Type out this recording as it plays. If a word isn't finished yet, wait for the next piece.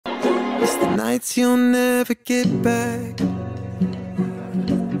It's the nights you'll never get back.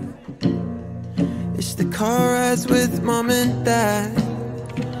 It's the car rides with mom and dad.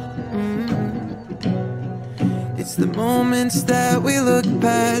 It's the moments that we look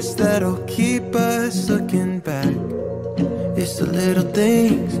past that'll keep us looking back. It's the little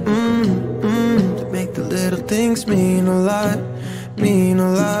things that make the little things mean a lot, mean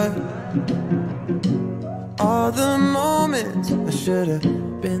a lot. All the moments I should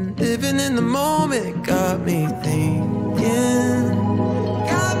have been living in the moment got me thinking.